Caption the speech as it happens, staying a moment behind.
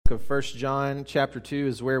of 1 John chapter 2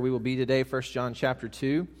 is where we will be today, 1 John chapter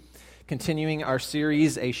 2. Continuing our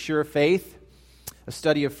series, A Sure Faith, a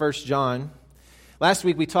study of 1 John. Last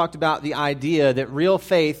week we talked about the idea that real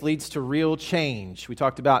faith leads to real change. We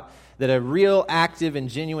talked about that a real active and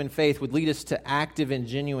genuine faith would lead us to active and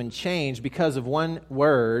genuine change because of one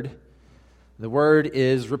word. The word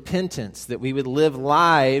is repentance, that we would live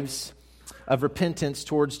lives of repentance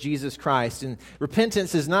towards Jesus Christ. And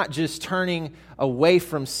repentance is not just turning away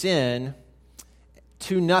from sin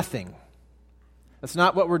to nothing. That's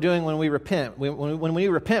not what we're doing when we repent. When we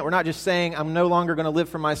repent, we're not just saying, I'm no longer going to live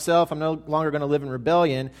for myself, I'm no longer going to live in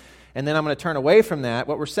rebellion, and then I'm going to turn away from that.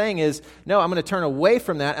 What we're saying is, no, I'm going to turn away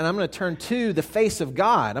from that, and I'm going to turn to the face of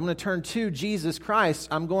God. I'm going to turn to Jesus Christ.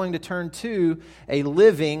 I'm going to turn to a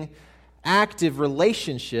living, active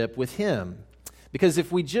relationship with Him. Because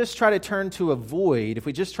if we just try to turn to a void, if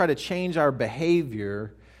we just try to change our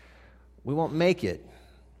behavior, we won't make it.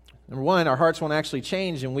 Number one, our hearts won't actually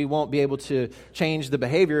change and we won't be able to change the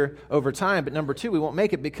behavior over time. But number two, we won't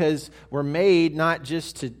make it because we're made not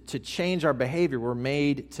just to change our behavior, we're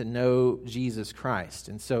made to know Jesus Christ.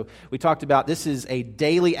 And so we talked about this is a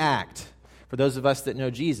daily act for those of us that know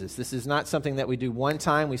Jesus. This is not something that we do one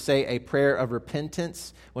time. We say a prayer of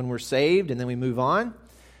repentance when we're saved and then we move on.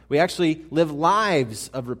 We actually live lives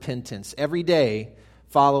of repentance every day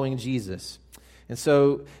following Jesus. And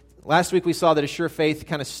so last week we saw that a sure faith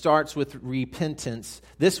kind of starts with repentance.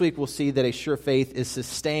 This week we'll see that a sure faith is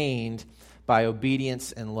sustained by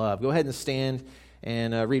obedience and love. Go ahead and stand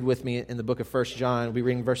and read with me in the book of 1 John. We'll be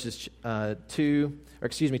reading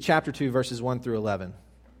chapter 2, verses 1 through 11.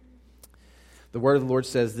 The word of the Lord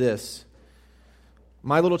says this: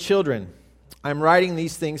 My little children, I am writing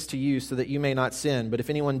these things to you so that you may not sin. But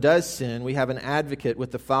if anyone does sin, we have an advocate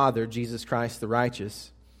with the Father, Jesus Christ the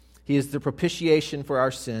righteous. He is the propitiation for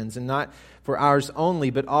our sins, and not for ours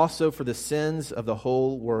only, but also for the sins of the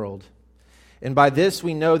whole world. And by this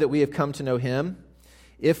we know that we have come to know Him,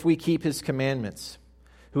 if we keep His commandments.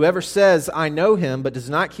 Whoever says, I know Him, but does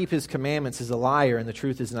not keep His commandments is a liar, and the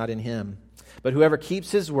truth is not in him. But whoever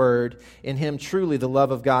keeps His word, in him truly the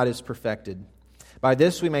love of God is perfected. By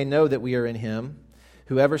this we may know that we are in Him.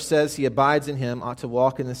 Whoever says he abides in Him ought to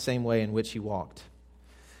walk in the same way in which He walked.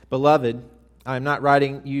 Beloved, I am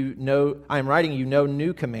writing you no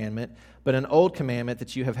new commandment, but an old commandment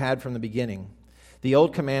that you have had from the beginning. The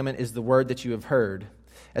old commandment is the word that you have heard.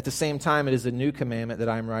 At the same time, it is a new commandment that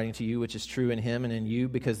I am writing to you, which is true in Him and in you,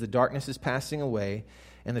 because the darkness is passing away,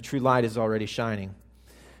 and the true light is already shining.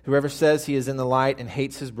 Whoever says he is in the light and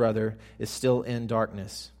hates his brother is still in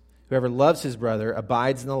darkness. Whoever loves his brother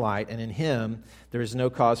abides in the light, and in him there is no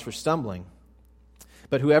cause for stumbling.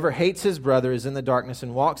 But whoever hates his brother is in the darkness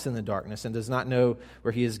and walks in the darkness and does not know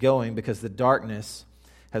where he is going, because the darkness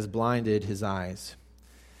has blinded his eyes.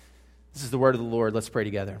 This is the word of the Lord. Let's pray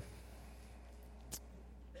together.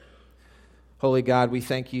 Holy God, we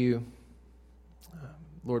thank you,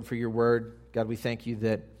 Lord, for your word. God, we thank you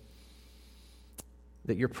that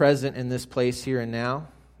you're present in this place here and now.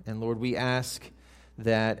 And Lord, we ask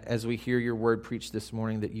that as we hear your word preached this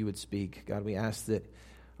morning, that you would speak. God, we ask that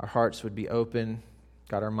our hearts would be open.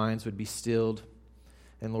 God, our minds would be stilled.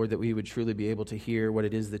 And Lord, that we would truly be able to hear what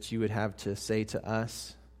it is that you would have to say to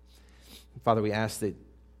us. Father, we ask that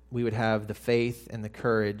we would have the faith and the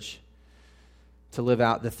courage to live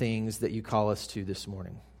out the things that you call us to this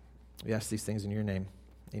morning. We ask these things in your name.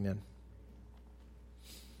 Amen.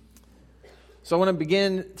 So I want to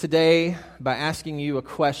begin today by asking you a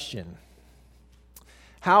question.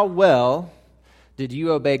 How well did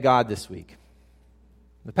you obey God this week?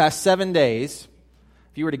 The past 7 days,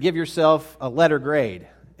 if you were to give yourself a letter grade,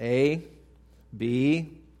 A,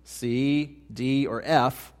 B, C, D, or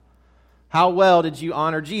F, how well did you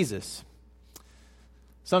honor Jesus?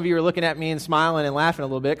 Some of you are looking at me and smiling and laughing a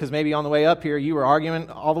little bit because maybe on the way up here you were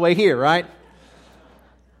arguing all the way here, right?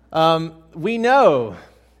 We know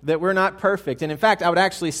that we're not perfect. And in fact, I would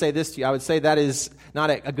actually say this to you. I would say that is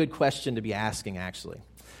not a good question to be asking, actually.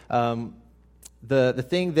 The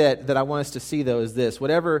thing that I want us to see, though, is this.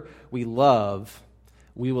 Whatever we love,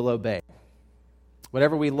 we will obey.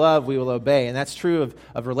 Whatever we love, we will obey. And that's true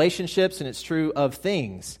of relationships, and it's true of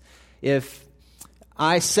things. If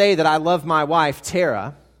I say that I love my wife,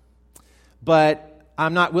 Tara, but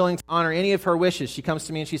I'm not willing to honor any of her wishes, she comes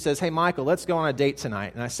to me and she says, hey, Michael, let's go on a date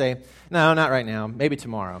tonight. And I say, no, not right now, maybe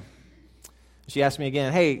tomorrow. She asks me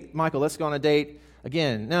again, hey, Michael, let's go on a date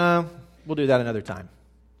again. No, we'll do that another time.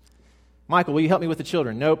 Michael, will you help me with the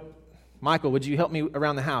children? Nope. Michael, would you help me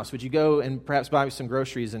around the house? Would you go and perhaps buy me some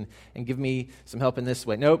groceries and give me some help in this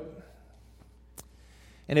way? Nope.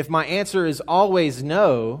 And if my answer is always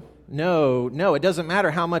no, no, it doesn't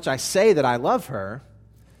matter how much I say that I love her.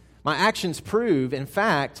 My actions prove, in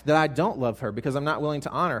fact, that I don't love her because I'm not willing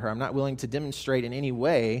to honor her. I'm not willing to demonstrate in any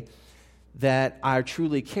way that I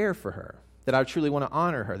truly care for her, that I truly want to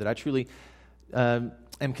honor her, that I truly am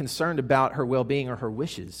concerned about her well-being or her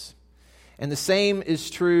wishes. And the same is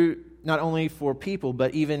true not only for people,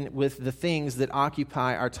 but even with the things that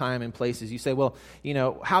occupy our time and places. You say, well,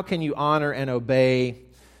 how can you honor and obey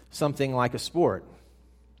something like a sport?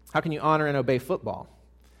 How can you honor and obey football?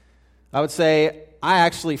 I would say I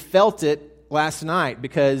actually felt it last night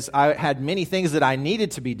because I had many things that I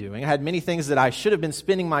needed to be doing. I had many things that I should have been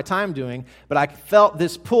spending my time doing, but I felt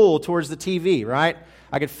this pull towards the TV, right?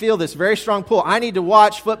 I could feel this very strong pull. I need to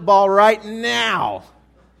watch football right now.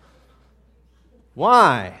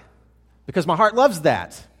 Why? Because my heart loves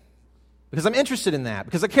that. Because I'm interested in that.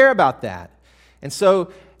 Because I care about that. And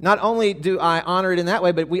so not only do I honor it in that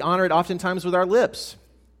way, but we honor it oftentimes with our lips.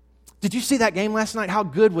 Did you see that game last night? How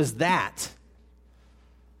good was that?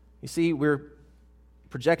 You see, we're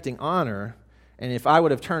projecting honor, and if I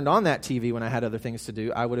would have turned on that TV when I had other things to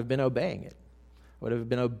do, I would have been obeying it. I would have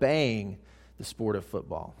been obeying the sport of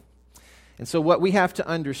football. And so what we have to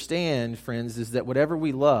understand, friends, is that whatever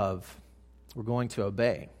we love, we're going to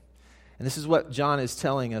obey. And this is what John is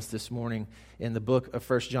telling us this morning in the book of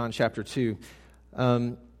 1 John chapter 2.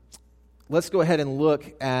 Let's go ahead and look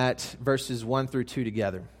at verses 1 through 2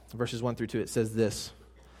 together. Verses 1 through 2, it says this: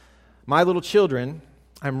 "My little children,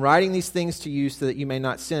 I'm writing these things to you so that you may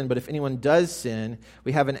not sin. But if anyone does sin,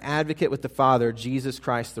 we have an advocate with the Father, Jesus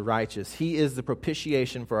Christ the righteous. He is the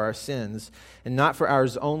propitiation for our sins, and not for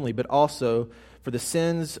ours only, but also for the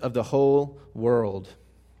sins of the whole world."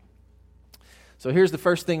 So here's the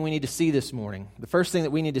first thing we need to see this morning. The first thing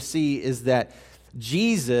that we need to see is that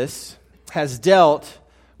Jesus has dealt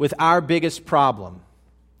with our biggest problem.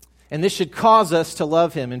 And this should cause us to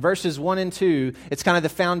love him. In verses 1 and 2, it's kind of the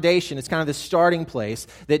foundation, it's kind of the starting place,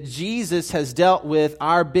 that Jesus has dealt with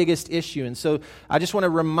our biggest issue. And so I just want to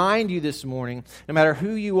remind you this morning, no matter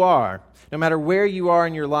who you are, no matter where you are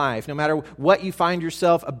in your life, no matter what you find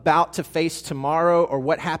yourself about to face tomorrow or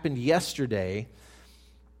what happened yesterday,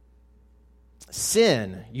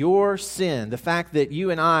 sin, your sin, the fact that you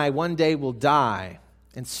and I one day will die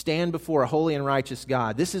and stand before a holy and righteous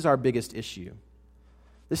God, this is our biggest issue.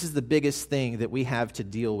 This is the biggest thing that we have to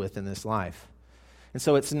deal with in this life. And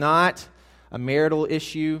so it's not a marital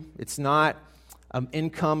issue. It's not an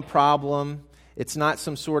income problem. It's not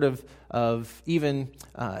some sort of even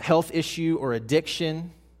health issue or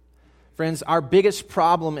addiction. Friends, our biggest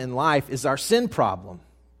problem in life is our sin problem.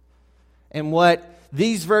 And what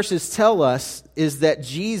these verses tell us is that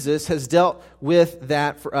Jesus has dealt with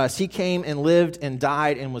that for us. He came and lived and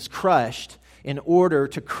died and was crushed in order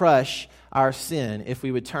to crush our sin if we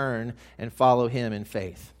would turn and follow him in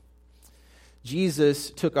faith. Jesus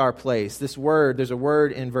took our place. There's a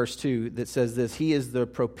word in verse 2 that says this: He is the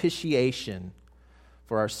propitiation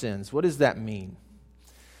for our sins. What does that mean?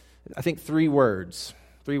 I think three words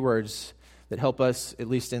that help us, at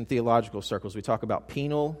least in theological circles. We talk about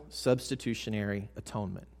penal substitutionary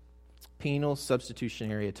atonement. Penal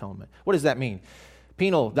substitutionary atonement. What does that mean?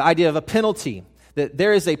 Penal, the idea of a penalty. That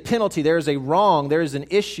there is a penalty, there is a wrong, there is an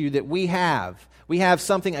issue that we have. We have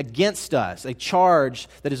something against us, a charge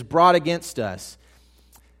that is brought against us.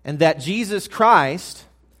 And that Jesus Christ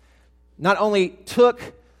not only took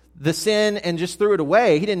the sin and just threw it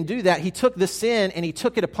away, he didn't do that. He took the sin and he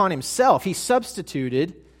took it upon himself. He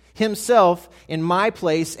substituted himself in my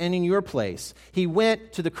place and in your place. He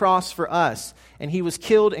went to the cross for us, and he was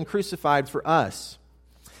killed and crucified for us.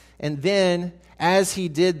 And then, as he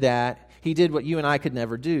did that, he did what you and I could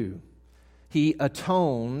never do. He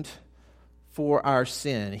atoned for our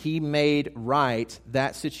sin. He made right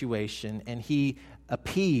that situation, and he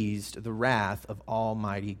appeased the wrath of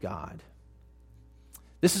Almighty God.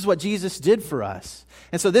 This is what Jesus did for us.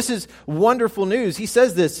 And so this is wonderful news. He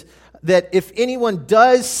says this, that if anyone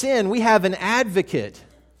does sin, we have an advocate.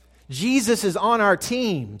 Jesus is on our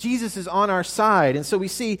team. Jesus is on our side. And so we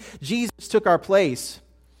see Jesus took our place.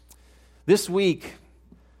 This week,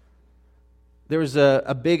 there was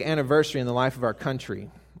a big anniversary in the life of our country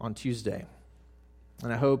on Tuesday.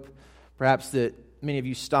 And I hope perhaps that many of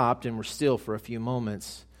you stopped and were still for a few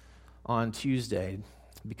moments on Tuesday,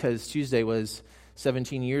 because Tuesday was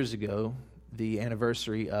 17 years ago, the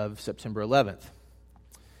anniversary of September 11th.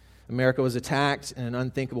 America was attacked in an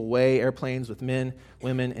unthinkable way. Airplanes with men,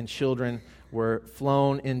 women, and children were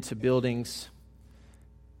flown into buildings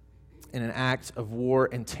in an act of war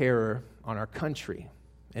and terror on our country.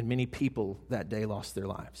 And many people that day lost their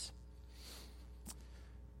lives.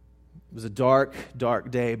 It was a dark, dark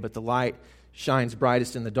day, but the light shines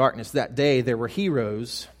brightest in the darkness. That day there were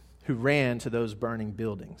heroes who ran to those burning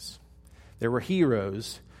buildings. There were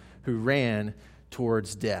heroes who ran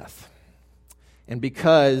towards death. And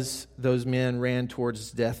because those men ran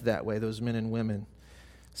towards death that way, those men and women,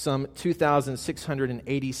 some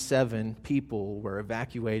 2,687 people were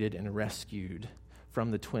evacuated and rescued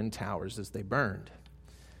from the Twin Towers as they burned.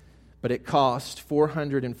 But it cost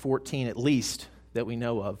 414, at least that we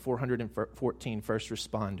know of, 414 first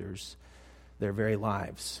responders their very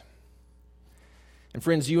lives. And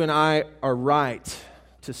friends, you and I are right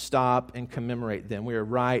to stop and commemorate them. We are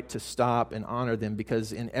right to stop and honor them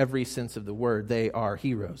because in every sense of the word, they are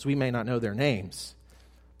heroes. We may not know their names,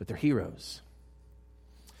 but they're heroes.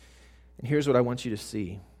 And here's what I want you to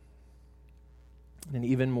see. In an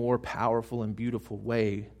even more powerful and beautiful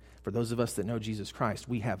way, for those of us that know Jesus Christ,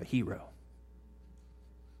 we have a hero.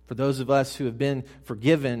 For those of us who have been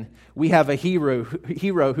forgiven, we have a hero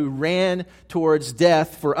who ran towards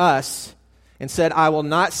death for us and said, I will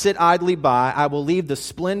not sit idly by. I will leave the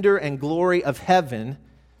splendor and glory of heaven.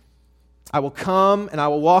 I will come and I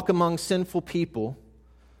will walk among sinful people,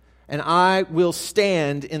 and I will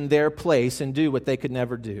stand in their place and do what they could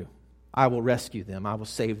never do. I will rescue them. I will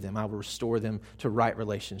save them. I will restore them to right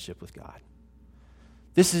relationship with God.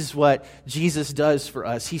 This is what Jesus does for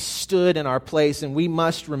us. He stood in our place, and we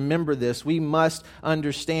must remember this. We must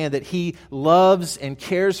understand that He loves and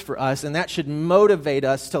cares for us, and that should motivate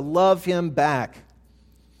us to love Him back.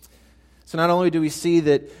 So not only do we see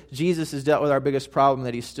that Jesus has dealt with our biggest problem,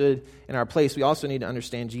 that He stood in our place, we also need to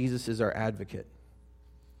understand Jesus is our advocate.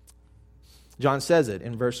 John says it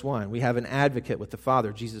in verse 1. We have an advocate with the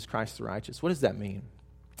Father, Jesus Christ the righteous. What does that mean?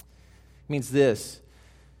 It means this.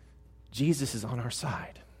 Jesus is on our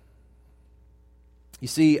side. You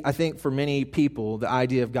see, I think for many people, the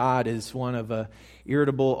idea of God is one of a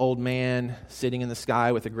irritable old man sitting in the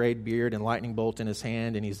sky with a gray beard and lightning bolt in his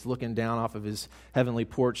hand, and he's looking down off of his heavenly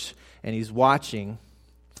porch, and he's watching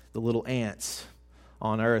the little ants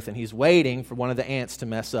on earth, and he's waiting for one of the ants to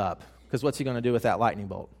mess up. Because what's he going to do with that lightning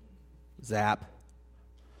bolt? Zap.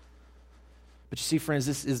 But you see, friends,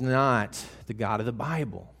 this is not the God of the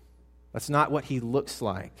Bible. That's not what He looks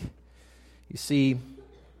like. You see,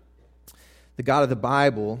 the God of the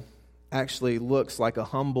Bible actually looks like a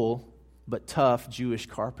humble but tough Jewish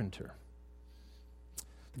carpenter.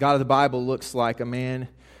 The God of the Bible looks like a man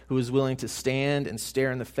who was willing to stand and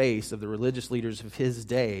stare in the face of the religious leaders of his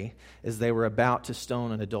day as they were about to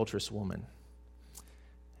stone an adulterous woman.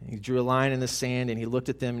 He drew a line in the sand and he looked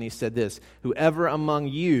at them and he said this, whoever among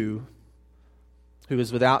you who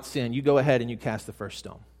is without sin, you go ahead and you cast the first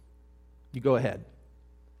stone. You go ahead.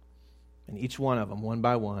 And each one of them, one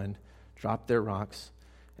by one, dropped their rocks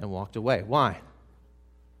and walked away. Why?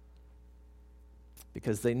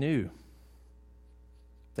 Because they knew.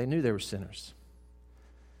 They knew they were sinners.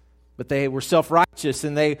 But they were self-righteous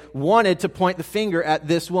and they wanted to point the finger at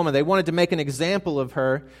this woman. They wanted to make an example of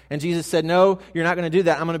her. And Jesus said, no, you're not going to do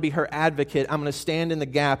that. I'm going to be her advocate. I'm going to stand in the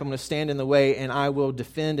gap. I'm going to stand in the way, and I will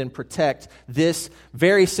defend and protect this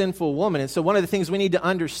very sinful woman. And so one of the things we need to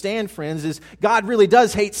understand, friends, is God really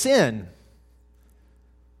does hate sin.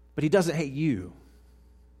 But He doesn't hate you.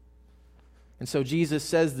 And so Jesus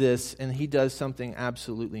says this, and He does something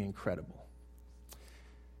absolutely incredible.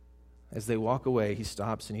 As they walk away, He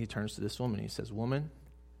stops and He turns to this woman. He says, woman,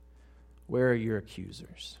 where are your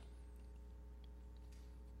accusers?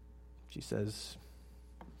 She says,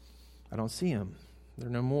 I don't see them. They're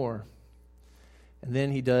no more. And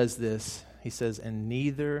then He does this. He says, and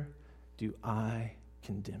neither do I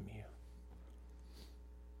condemn you.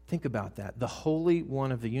 Think about that. The Holy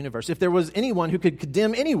One of the universe. If there was anyone who could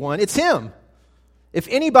condemn anyone, it's Him. If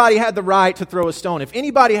anybody had the right to throw a stone, if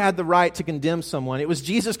anybody had the right to condemn someone, it was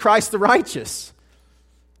Jesus Christ the righteous.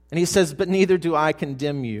 And He says, but neither do I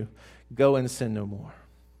condemn you. Go and sin no more.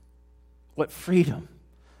 What freedom,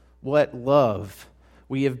 what love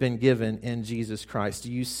we have been given in Jesus Christ.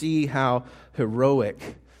 Do you see how heroic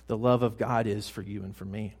the love of God is for you and for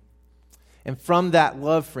me? And from that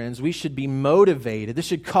love, friends, we should be motivated. This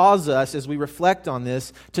should cause us, as we reflect on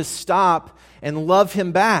this, to stop and love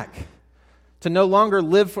Him back. To no longer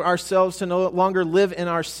live for ourselves, to no longer live in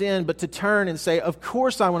our sin, but to turn and say, of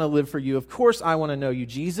course I want to live for you. Of course I want to know you,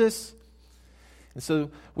 Jesus. And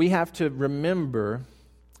so we have to remember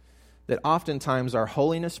that oftentimes our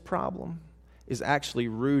holiness problem is actually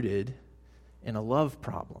rooted in a love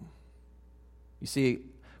problem. You see,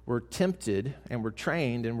 we're tempted and we're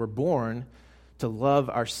trained and we're born to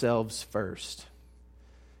love ourselves first.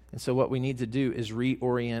 And so what we need to do is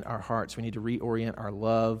reorient our hearts. We need to reorient our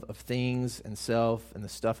love of things and self and the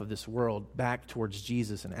stuff of this world back towards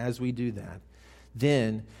Jesus. And as we do that,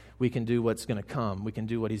 then we can do what's going to come. We can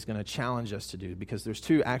do what he's going to challenge us to do, because there's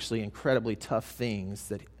two actually incredibly tough things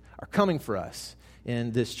that are coming for us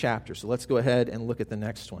in this chapter. So let's go ahead and look at the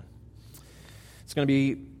next one. It's going to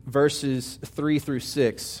be verses 3 through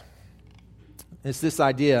 6. It's this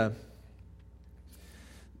idea.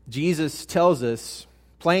 Jesus tells us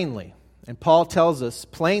plainly, and Paul tells us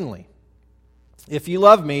plainly, if you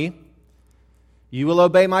love me, you will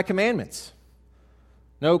obey my commandments.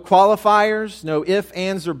 No qualifiers, no ifs,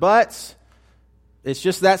 ands, or buts. It's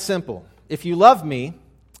just that simple. If you love me,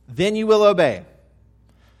 then you will obey.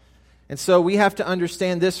 And so we have to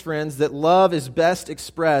understand this, friends, that love is best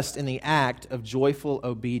expressed in the act of joyful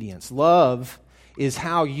obedience. Love is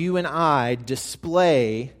how you and I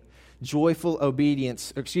display joyful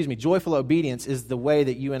obedience. Joyful obedience is the way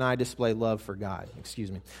that you and I display love for God.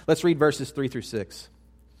 Let's read verses 3 through 6.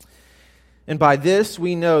 And by this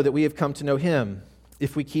we know that we have come to know him,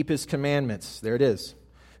 if we keep his commandments. There it is.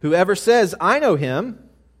 Whoever says, I know him,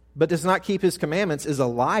 but does not keep his commandments is a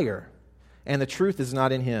liar, and the truth is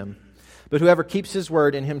not in him. But whoever keeps his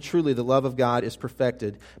word, in him truly the love of God is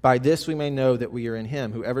perfected. By this we may know that we are in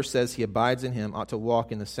him. Whoever says he abides in him ought to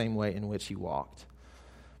walk in the same way in which he walked.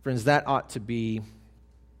 Friends, that ought to be,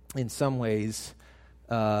 in some ways,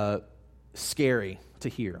 scary to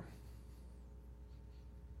hear.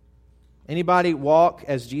 Anybody walk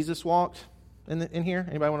as Jesus walked in here?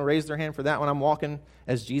 Anybody want to raise their hand for that one? I'm walking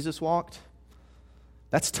as Jesus walked.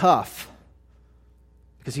 That's tough,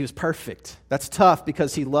 because he was perfect. That's tough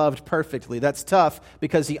because he loved perfectly. That's tough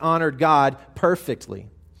because he honored God perfectly.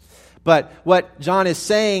 But what John is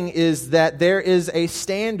saying is that there is a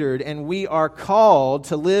standard, and we are called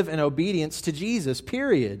to live in obedience to Jesus,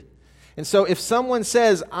 period. And so if someone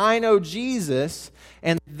says, I know Jesus,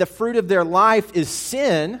 and the fruit of their life is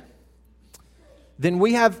sin, then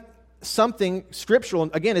we have something scriptural.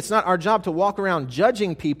 Again, it's not our job to walk around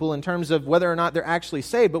judging people in terms of whether or not they're actually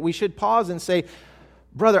saved, but we should pause and say,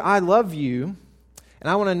 brother, I love you, and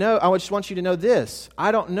I just want you to know this.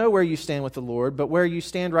 I don't know where you stand with the Lord, but where you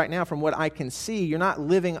stand right now, from what I can see, you're not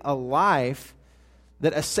living a life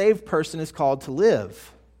that a saved person is called to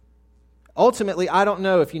live. Ultimately, I don't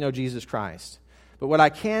know if you know Jesus Christ, but what I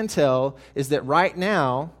can tell is that right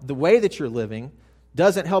now, the way that you're living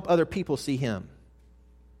doesn't help other people see him.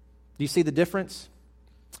 Do you see the difference?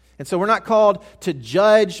 And so we're not called to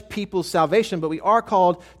judge people's salvation, but we are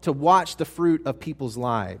called to watch the fruit of people's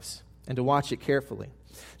lives and to watch it carefully.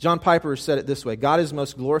 John Piper said it this way: God is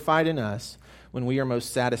most glorified in us when we are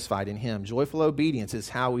most satisfied in him. Joyful obedience is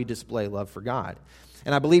how we display love for God.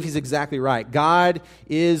 And I believe he's exactly right. God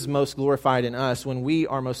is most glorified in us when we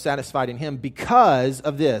are most satisfied in him because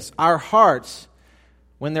of this. Our hearts,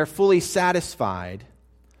 when they're fully satisfied,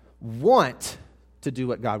 want to do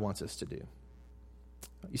what God wants us to do.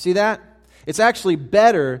 You see that? It's actually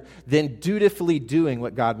better than dutifully doing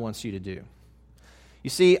what God wants you to do. You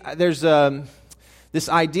see, there's this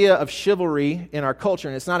idea of chivalry in our culture,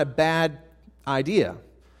 and it's not a bad idea.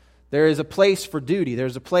 There is a place for duty.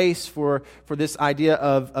 There's a place for this idea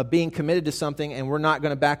of being committed to something, and we're not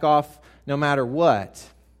going to back off no matter what.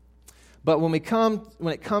 But when it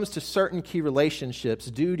comes to certain key relationships,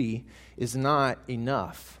 duty is not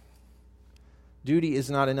enough. Duty is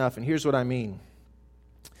not enough, and here's what I mean.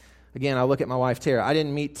 Again, I'll look at my wife, Tara. I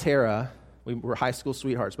didn't meet Tara. We were high school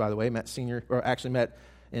sweethearts, by the way. Met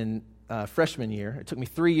in freshman year. It took me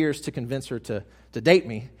 3 years to convince her to date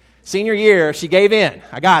me. Senior year, she gave in.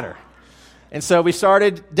 I got her. And so we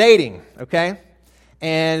started dating, okay?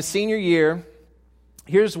 And senior year,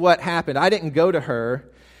 here's what happened. I didn't go to her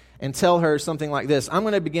and tell her something like this: I'm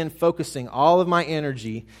going to begin focusing all of my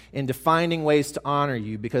energy into finding ways to honor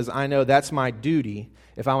you because I know that's my duty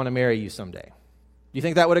if I want to marry you someday. Do you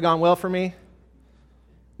think that would have gone well for me?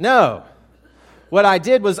 No. What I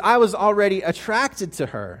did was I was already attracted to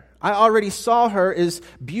her. I already saw her as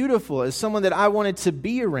beautiful, as someone that I wanted to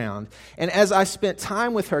be around. And as I spent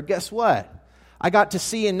time with her, guess what? I got to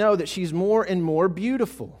see and know that she's more and more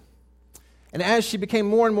beautiful. And as she became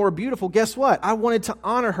more and more beautiful, guess what? I wanted to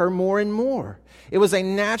honor her more and more. It was a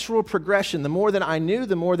natural progression. The more that I knew,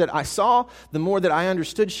 the more that I saw, the more that I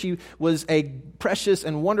understood she was a precious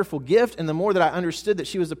and wonderful gift, and the more that I understood that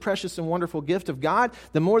she was a precious and wonderful gift of God,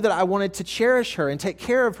 the more that I wanted to cherish her and take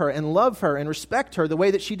care of her and love her and respect her the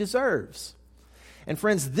way that she deserves. And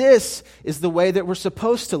friends, this is the way that we're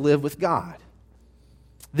supposed to live with God.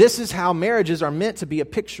 This is how marriages are meant to be a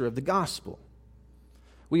picture of the gospel.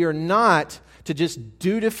 We are not to just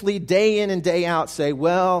dutifully day in and day out say,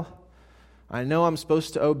 well, I know I'm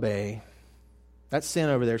supposed to obey. That sin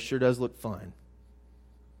over there sure does look fun.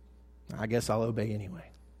 I guess I'll obey anyway.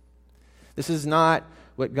 This is not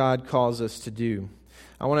what God calls us to do.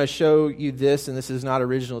 I want to show you this, and this is not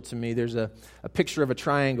original to me. There's a picture of a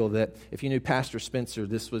triangle that, if you knew Pastor Spencer,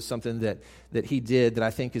 this was something that he did that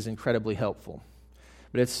I think is incredibly helpful.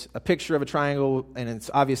 But it's a picture of a triangle, and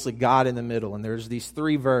it's obviously God in the middle. And there's these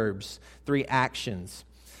 3 verbs, 3 actions,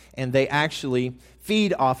 and they actually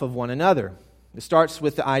feed off of one another. It starts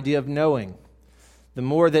with the idea of knowing. The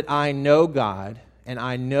more that I know God and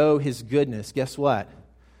I know His goodness, guess what?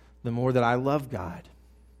 The more that I love God.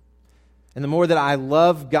 And the more that I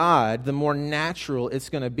love God, the more natural it's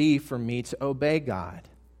going to be for me to obey God.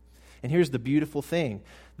 And here's the beautiful thing.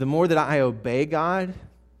 The more that I obey God,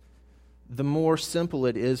 the more simple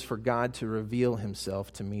it is for God to reveal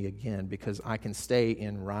Himself to me again, because I can stay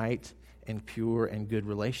in right and pure and good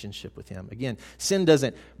relationship with Him. Again, sin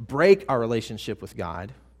doesn't break our relationship with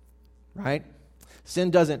God, right?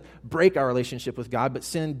 Sin doesn't break our relationship with God, but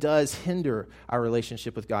sin does hinder our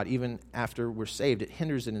relationship with God. Even after we're saved, it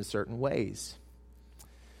hinders it in certain ways.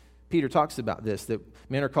 Peter talks about this, that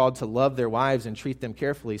men are called to love their wives and treat them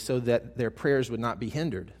carefully so that their prayers would not be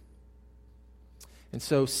hindered. And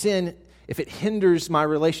so sin, if it hinders my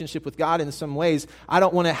relationship with God in some ways, I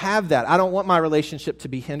don't want to have that. I don't want my relationship to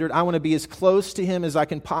be hindered. I want to be as close to Him as I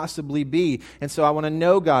can possibly be. And so I want to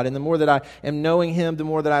know God. And the more that I am knowing Him, the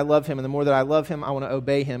more that I love Him. And the more that I love Him, I want to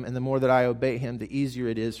obey Him. And the more that I obey Him, the easier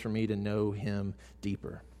it is for me to know Him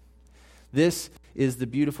deeper. This is the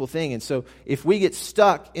beautiful thing. And so if we get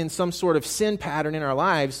stuck in some sort of sin pattern in our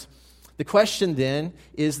lives, the question then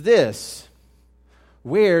is this: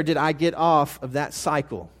 where did I get off of that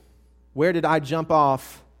cycle? Where did I jump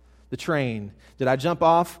off the train? Did I jump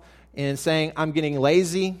off in saying, I'm getting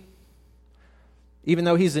lazy? Even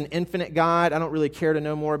though He's an infinite God, I don't really care to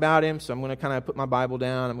know more about Him, so I'm going to kind of put my Bible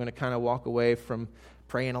down. I'm going to kind of walk away from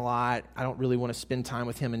praying a lot. I don't really want to spend time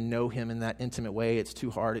with Him and know Him in that intimate way. It's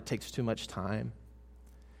too hard. It takes too much time.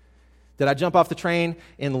 Did I jump off the train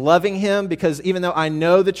in loving Him because even though I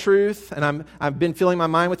know the truth and I've been filling my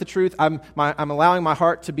mind with the truth, I'm allowing my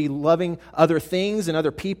heart to be loving other things and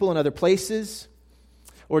other people and other places?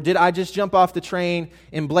 Or did I just jump off the train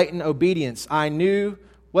in blatant obedience? I knew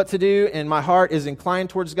what to do and my heart is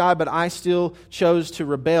inclined towards God, but I still chose to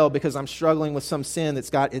rebel because I'm struggling with some sin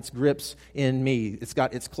that's got its grips in me. It's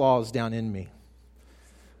got its claws down in me.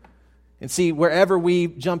 And see, wherever we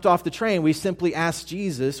jumped off the train, we simply ask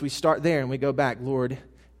Jesus. We start there and we go back. Lord,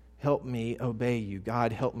 help me obey You.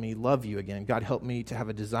 God, help me love You again. God, help me to have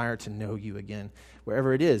a desire to know You again.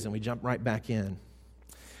 Wherever it is, and we jump right back in.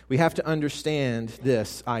 We have to understand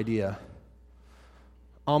this idea.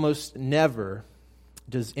 Almost never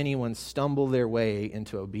does anyone stumble their way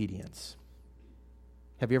into obedience.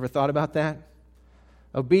 Have you ever thought about that?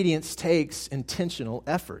 Obedience takes intentional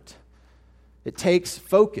effort. It takes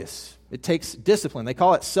focus. It takes discipline. They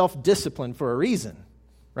call it self-discipline for a reason,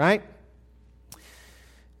 right?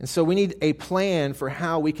 And so we need a plan for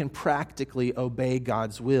how we can practically obey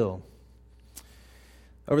God's will.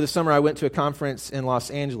 Over the summer, I went to a conference in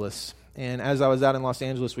Los Angeles. And as I was out in Los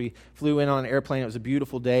Angeles, we flew in on an airplane. It was a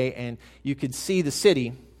beautiful day, and you could see the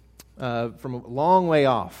city from a long way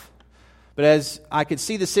off. But as I could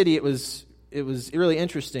see the city, it was really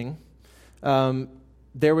interesting.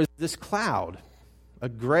 There was this cloud, a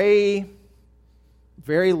gray,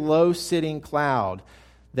 very low-sitting cloud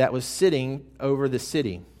that was sitting over the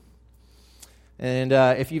city. And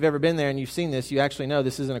if you've ever been there and you've seen this, you actually know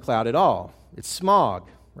this isn't a cloud at all. It's smog,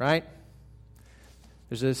 right?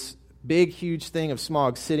 There's this big, huge thing of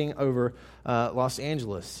smog sitting over Los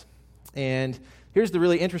Angeles. And here's the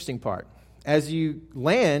really interesting part. As you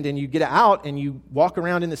land and you get out and you walk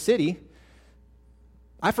around in the city,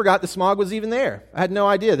 I forgot the smog was even there. I had no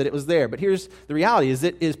idea that it was there. But here's the reality, is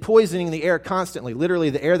it is poisoning the air constantly.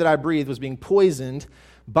 Literally, the air that I breathed was being poisoned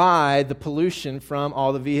by the pollution from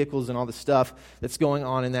all the vehicles and all the stuff that's going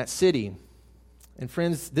on in that city. And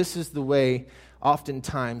friends, this is the way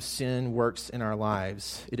oftentimes sin works in our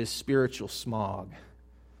lives. It is spiritual smog.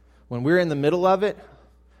 When we're in the middle of it,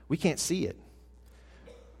 we can't see it.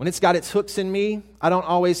 When it's got its hooks in me, I don't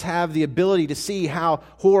always have the ability to see how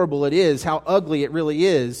horrible it is, how ugly it really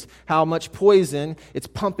is, how much poison it's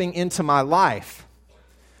pumping into my life.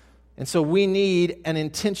 And so we need an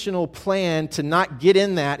intentional plan to not get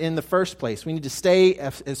in that in the first place. We need to stay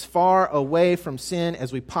as far away from sin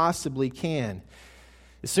as we possibly can.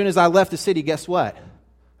 As soon as I left the city, guess what?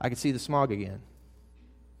 I could see the smog again.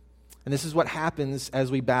 And this is what happens as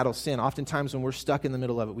we battle sin. Oftentimes when we're stuck in the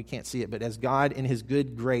middle of it, we can't see it. But as God in His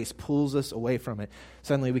good grace pulls us away from it,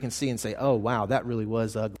 suddenly we can see and say, oh, wow, that really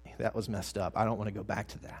was ugly. That was messed up. I don't want to go back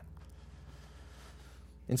to that.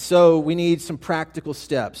 And so we need some practical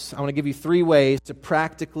steps. I want to give you 3 ways to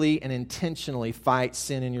practically and intentionally fight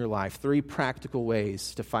sin in your life. 3 practical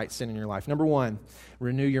ways to fight sin in your life. Number 1,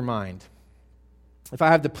 renew your mind. If I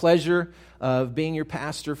have the pleasure of being your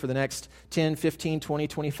pastor for the next 10, 15, 20,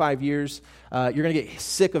 25 years, you're going to get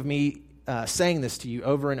sick of me saying this to you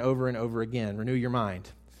over and over and over again. Renew your mind.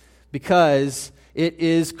 Because it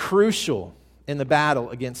is crucial in the battle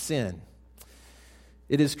against sin.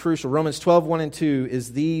 It is crucial. Romans 12, 1 and 2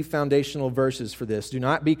 is the foundational verses for this. Do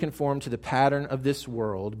not be conformed to the pattern of this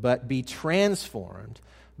world, but be transformed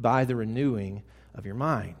by the renewing of your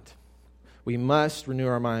mind. We must renew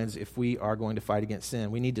our minds if we are going to fight against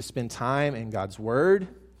sin. We need to spend time in God's Word.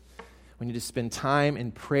 We need to spend time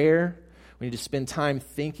in prayer. We need to spend time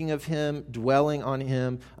thinking of Him, dwelling on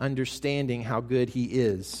Him, understanding how good He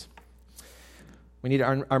is. We need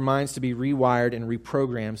our minds to be rewired and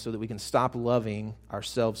reprogrammed so that we can stop loving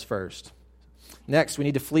ourselves first. Next, we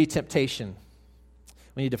need to flee temptation.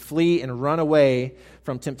 We need to flee and run away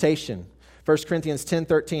from temptation. 1 Corinthians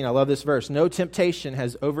 10:13, I love this verse. No temptation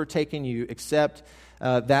has overtaken you except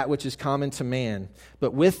that which is common to man.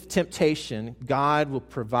 But with temptation, God will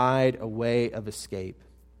provide a way of escape.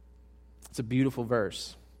 It's a beautiful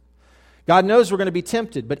verse. God knows we're going to be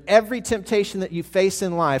tempted, but every temptation that you face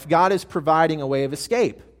in life, God is providing a way of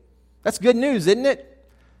escape. That's good news, isn't it?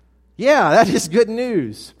 Yeah, that is good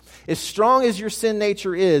news. As strong as your sin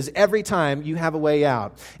nature is, every time you have a way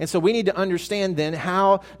out. And so we need to understand then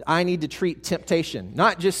how I need to treat temptation.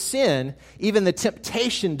 Not just sin, even the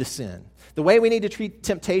temptation to sin. The way we need to treat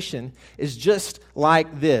temptation is just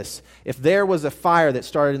like this. If there was a fire that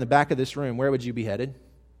started in the back of this room, where would you be headed?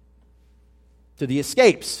 To the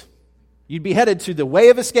escapes. You'd be headed to the way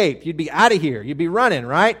of escape. You'd be out of here. You'd be running,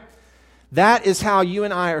 right? That is how you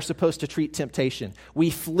and I are supposed to treat temptation.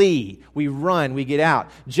 We flee, we run, we get out.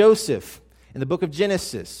 Joseph, in the book of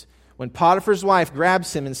Genesis, when Potiphar's wife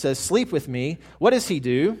grabs him and says, sleep with me, what does he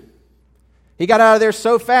do? He got out of there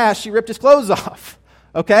so fast, she ripped his clothes off.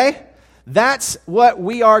 Okay? That's what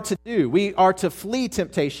we are to do. We are to flee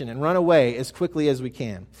temptation and run away as quickly as we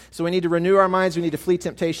can. So we need to renew our minds. We need to flee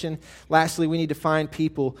temptation. Lastly, we need to find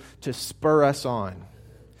people to spur us on.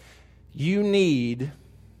 You need,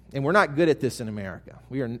 and we're not good at this in America.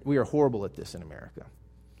 We are horrible at this in America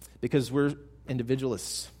because we're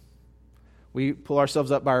individualists. We pull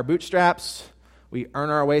ourselves up by our bootstraps. We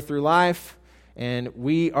earn our way through life, and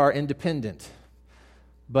we are independent.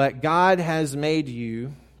 But God has made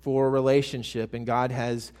you for a relationship, and God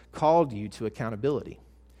has called you to accountability.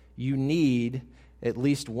 You need at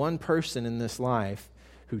least one person in this life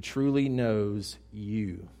who truly knows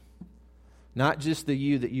you. Not just the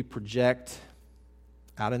you that you project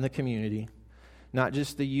out in the community, not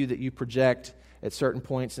just the you that you project at certain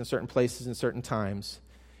points in certain places and certain times.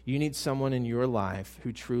 You need someone in your life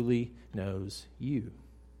who truly knows you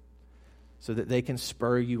so that they can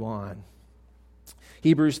spur you on.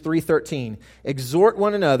 Hebrews 3:13, exhort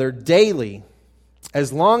one another daily,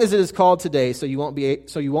 as long as it is called today, so you won't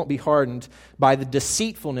be hardened by the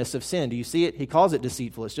deceitfulness of sin. Do you see it? He calls it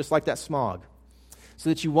deceitful. It's just like that smog. So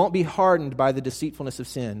that you won't be hardened by the deceitfulness of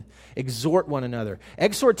sin. Exhort one another.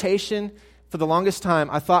 Exhortation, for the longest time,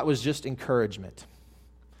 I thought was just encouragement.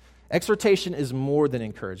 Exhortation is more than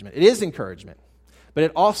encouragement. It is encouragement, but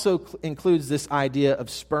it also includes this idea of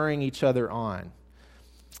spurring each other on.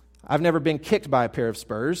 I've never been kicked by a pair of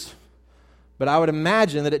spurs, but I would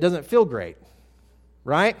imagine that it doesn't feel great,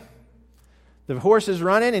 right? The horse is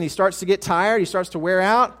running and he starts to get tired, he starts to wear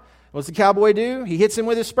out. What's the cowboy do? He hits him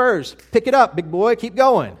with his spurs. Pick it up, big boy, keep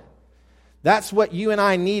going. That's what you and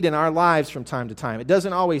I need in our lives from time to time. It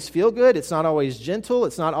doesn't always feel good, it's not always gentle,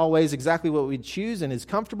 it's not always exactly what we choose and is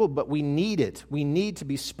comfortable, but we need it. We need to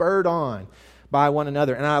be spurred on by one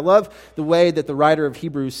another. And I love the way that the writer of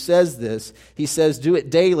Hebrews says this. He says, do it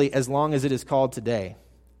daily as long as it is called today.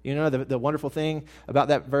 You know, the wonderful thing about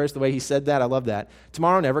that verse, the way he said that, I love that.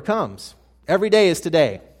 Tomorrow never comes. Every day is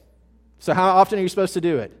today. So how often are you supposed to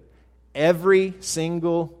do it? Every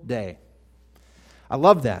single day. I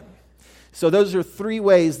love that. So those are 3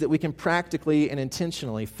 ways that we can practically and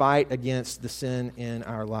intentionally fight against the sin in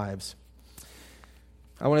our lives.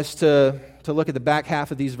 I want us to look at the back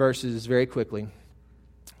half of these verses very quickly.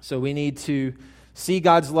 So we need to see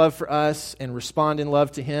God's love for us and respond in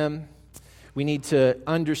love to Him. We need to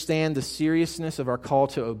understand the seriousness of our call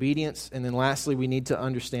to obedience. And then lastly, we need to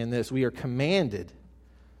understand this. We are commanded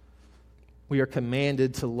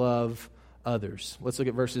to love others. Let's look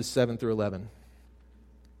at verses 7 through 11.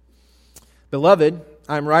 Beloved,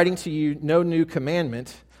 I am writing to you no new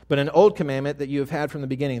commandment, but an old commandment that you have had from the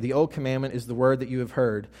beginning. The old commandment is the word that you have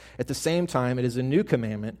heard. At the same time, it is a new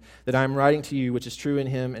commandment that I am writing to you, which is true in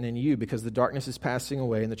him and in you, because the darkness is passing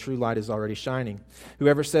away and the true light is already shining.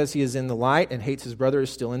 Whoever says he is in the light and hates his brother is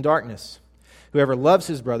still in darkness. Whoever loves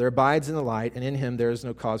his brother abides in the light, and in him there is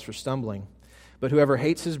no cause for stumbling. But whoever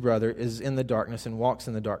hates his brother is in the darkness and walks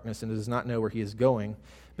in the darkness and does not know where he is going,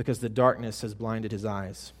 because the darkness has blinded his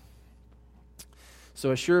eyes.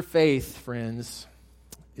 So a sure faith, friends,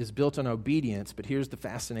 is built on obedience, but here's the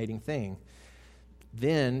fascinating thing.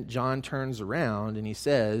 Then John turns around and he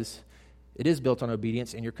says, it is built on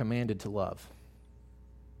obedience and you're commanded to love.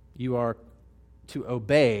 You are to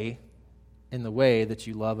obey in the way that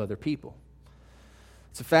you love other people.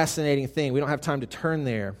 It's a fascinating thing. We don't have time to turn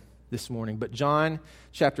there this morning, but John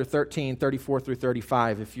chapter 13, 34 through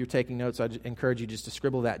 35, if you're taking notes, I'd encourage you just to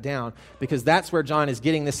scribble that down, because that's where John is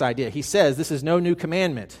getting this idea. He says, this is no new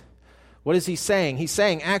commandment. What is he saying? He's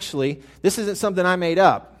saying, actually, this isn't something I made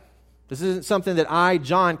up. This isn't something that I,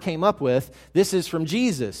 John, came up with. This is from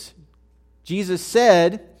Jesus. Jesus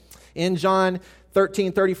said in John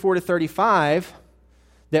 13, 34 to 35,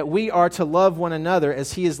 that we are to love one another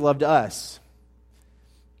as he has loved us.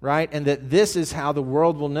 Right? And that this is how the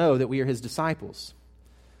world will know that we are his disciples.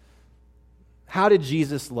 How did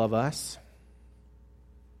Jesus love us?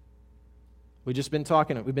 We've been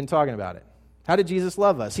talking about it. How did Jesus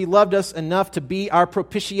love us? He loved us enough to be our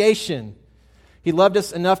propitiation. He loved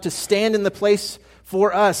us enough to stand in the place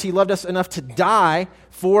for us. He loved us enough to die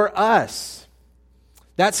for us.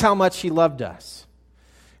 That's how much he loved us.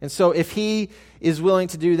 And so if he is willing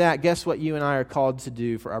to do that, guess what you and I are called to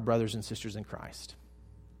do for our brothers and sisters in Christ?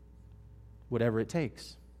 Whatever it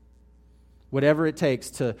takes. Whatever it takes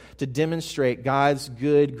to demonstrate God's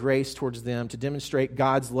good grace towards them, to demonstrate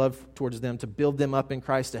God's love towards them, to build them up in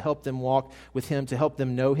Christ, to help them walk with him, to help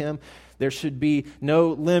them know him. There should be no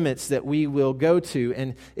limits that we will go to.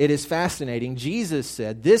 And it is fascinating. Jesus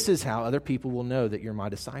said, this is how other people will know that you're my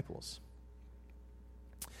disciples.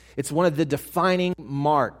 It's one of the defining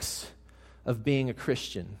marks of being a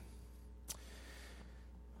Christian.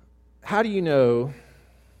 How do you know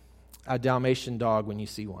a Dalmatian dog when you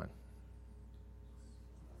see one?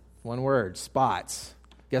 One word, spots.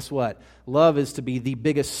 Guess what? Love is to be the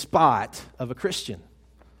biggest spot of a Christian.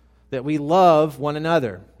 That we love one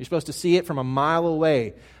another. You're supposed to see it from a mile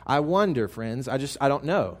away. I wonder, friends, I don't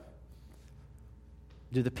know.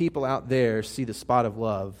 Do the people out there see the spot of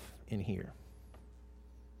love in here?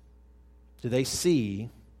 Do they see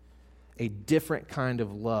a different kind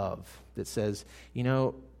of love that says, I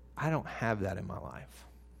don't have that in my life?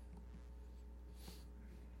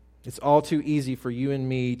 It's all too easy for you and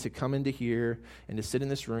me to come into here and to sit in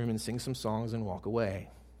this room and sing some songs and walk away.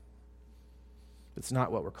 It's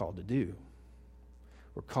not what we're called to do.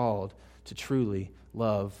 We're called to truly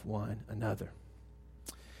love one another.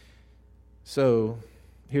 So,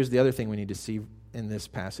 here's the other thing we need to see in this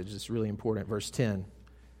passage. It's really important. Verse 10.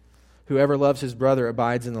 Whoever loves his brother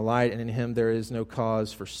abides in the light, and in him there is no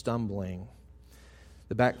cause for stumbling.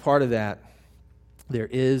 The back part of that, there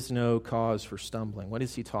is no cause for stumbling. What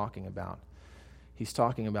is he talking about? He's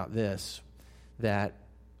talking about this, that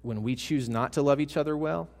when we choose not to love each other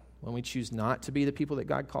well, when we choose not to be the people that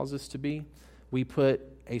God calls us to be, we put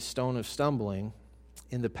a stone of stumbling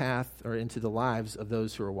in the path or into the lives of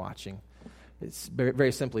those who are watching. It's very,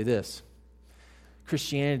 very simply this.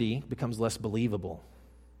 Christianity becomes less believable.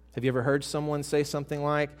 Have you ever heard someone say something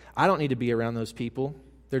like, I don't need to be around those people.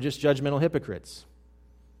 They're just judgmental hypocrites.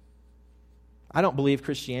 I don't believe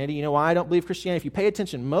Christianity. You know why I don't believe Christianity? If you pay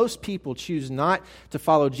attention, most people choose not to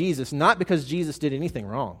follow Jesus, not because Jesus did anything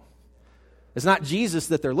wrong. It's not Jesus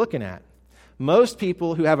that they're looking at. Most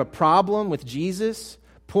people who have a problem with Jesus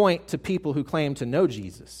point to people who claim to know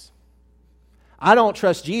Jesus. I don't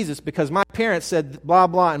trust Jesus because my parents said blah,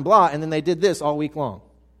 blah, and blah, and then they did this all week long.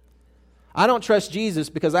 I don't trust Jesus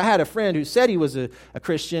because I had a friend who said he was a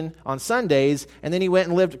Christian on Sundays, and then he went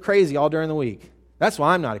and lived crazy all during the week. That's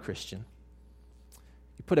why I'm not a Christian.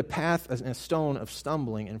 You put a path and a stone of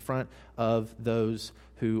stumbling in front of those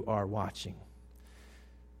who are watching.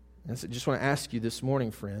 And so I just want to ask you this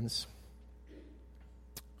morning, friends,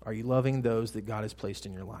 are you loving those that God has placed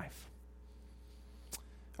in your life?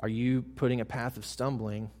 Are you putting a path of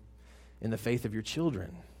stumbling in the faith of your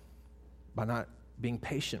children by not being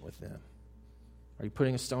patient with them? Are you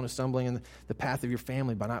putting a stone of stumbling in the path of your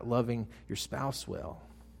family by not loving your spouse well?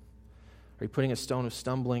 Are you putting a stone of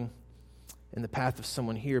stumbling in the path of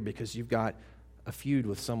someone here because you've got a feud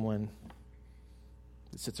with someone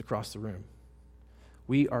that sits across the room?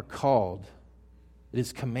 We are called, it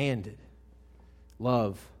is commanded,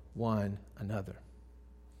 love one another.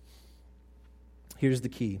 Here's the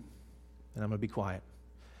key, and I'm going to be quiet.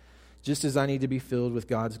 Just as I need to be filled with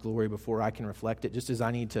God's glory before I can reflect it, just as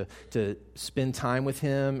I need to spend time with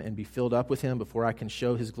Him and be filled up with Him before I can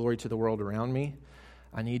show His glory to the world around me,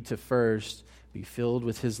 I need to first be filled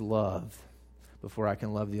with His love before I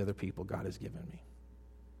can love the other people God has given me.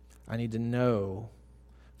 I need to know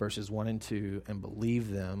verses 1 and 2 and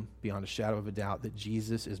believe them beyond a shadow of a doubt that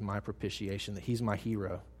Jesus is my propitiation, that He's my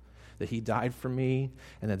hero, that He died for me,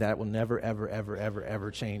 and that will never, ever, ever, ever, ever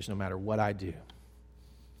change no matter what I do.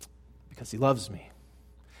 Because He loves me,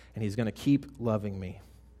 and He's going to keep loving me.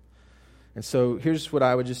 And so here's what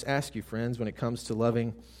I would just ask you, friends, when it comes to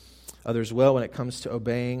loving others well, when it comes to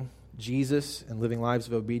obeying Jesus and living lives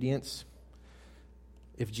of obedience.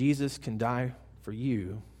 If Jesus can die for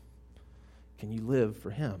you, can you live for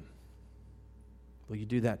Him? Will you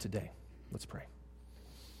do that today? Let's pray.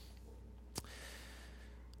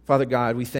 Father God, we thank